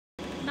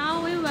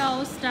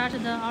will start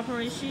the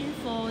operation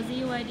for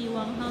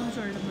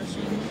ZYD-100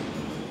 machine,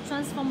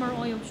 transformer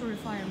oil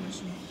purifier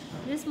machine.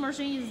 This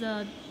machine is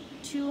a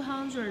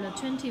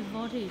 220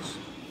 voltage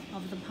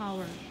of the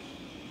power.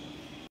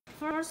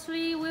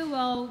 Firstly, we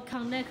will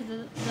connect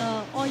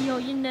the oil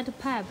inlet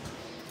pipe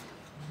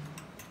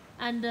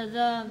and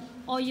the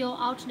oil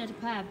outlet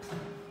pipe.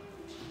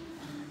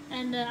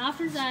 And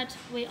after that,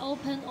 we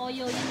open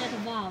oil inlet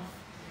valve.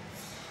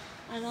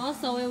 And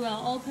also we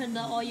will open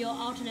the oil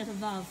outlet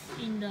valve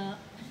in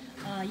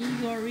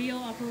your real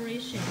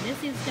operation.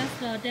 This is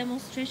just a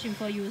demonstration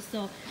for you,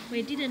 so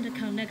we didn't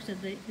connect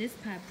this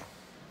pipe.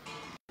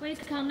 We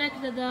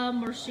connect the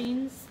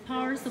machine's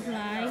power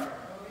supply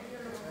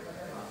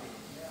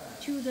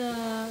to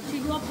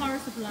your power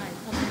supply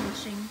of the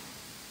machine.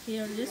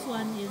 Here, this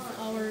one is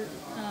our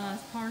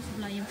power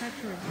supply in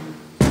factory.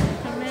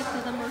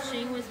 Connect the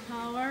machine with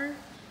power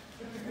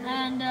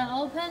and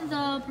open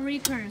the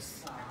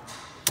breakers.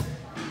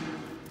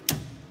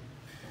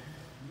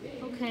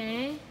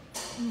 Okay.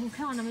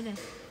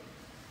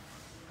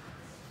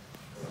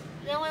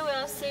 Then we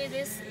will see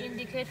this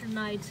indicator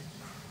light.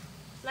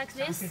 Like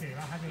this,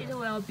 it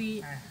will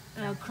be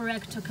a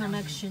correct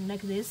connection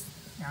like this.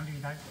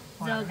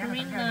 The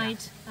green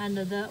light and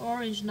the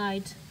orange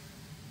light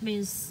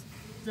means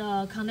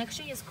the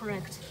connection is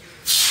correct.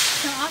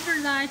 So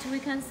after that, we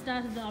can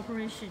start the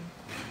operation.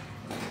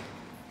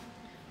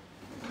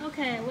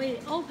 Okay, we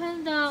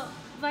open the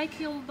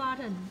vacuum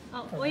button.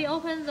 We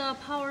open the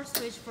power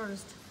switch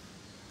first.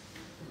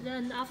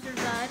 Then after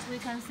that, we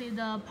can see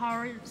the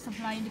power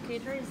supply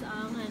indicator is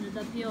on and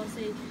the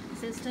PLC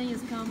system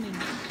is coming.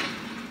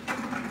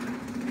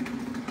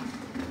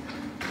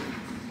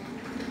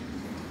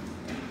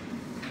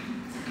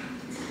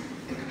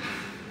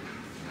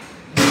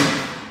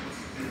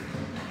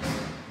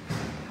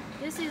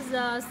 This is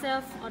a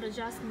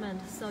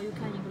self-adjustment, so you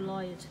can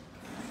ignore it.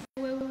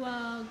 We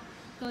will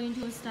going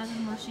to start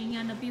the machine,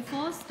 and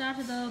before start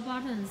the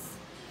buttons,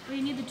 we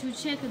need to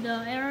check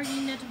the air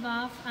inlet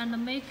valve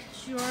and make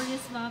sure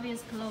this valve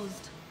is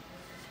closed.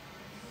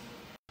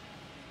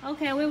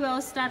 Okay, we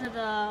will start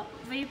the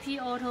VP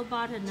auto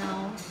button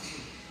now.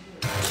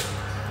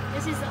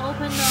 This is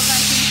open the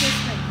vacuum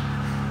system.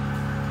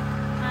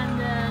 And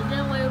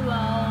then we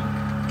will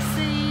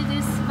see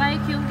this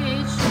vacuum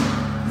gauge.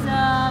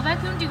 The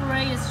vacuum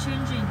degree is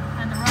changing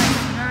and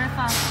rising very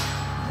fast.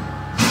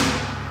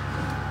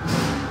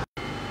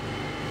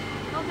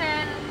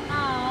 Okay,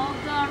 now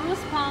the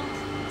roof pump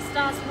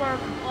starts work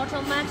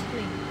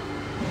automatically.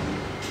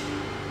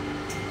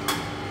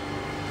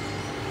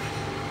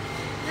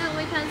 Then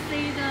we can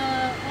see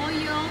the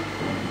oil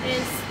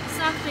is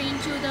sucked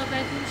into the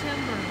vacuum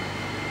chamber.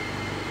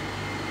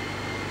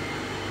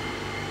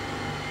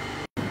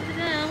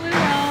 Then we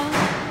will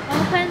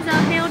open the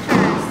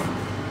filters.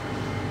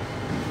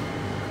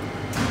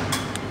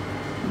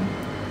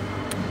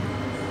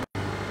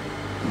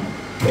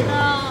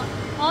 The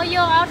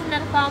oil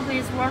outlet pump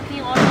is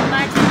working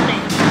automatically.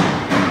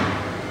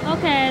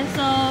 Okay,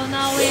 so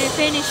now we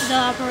finish the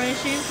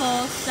operation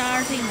for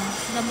starting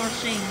the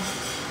machine.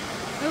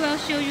 We will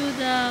show you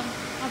the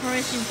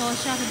operation for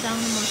shut down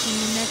the machine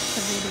in the next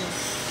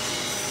video.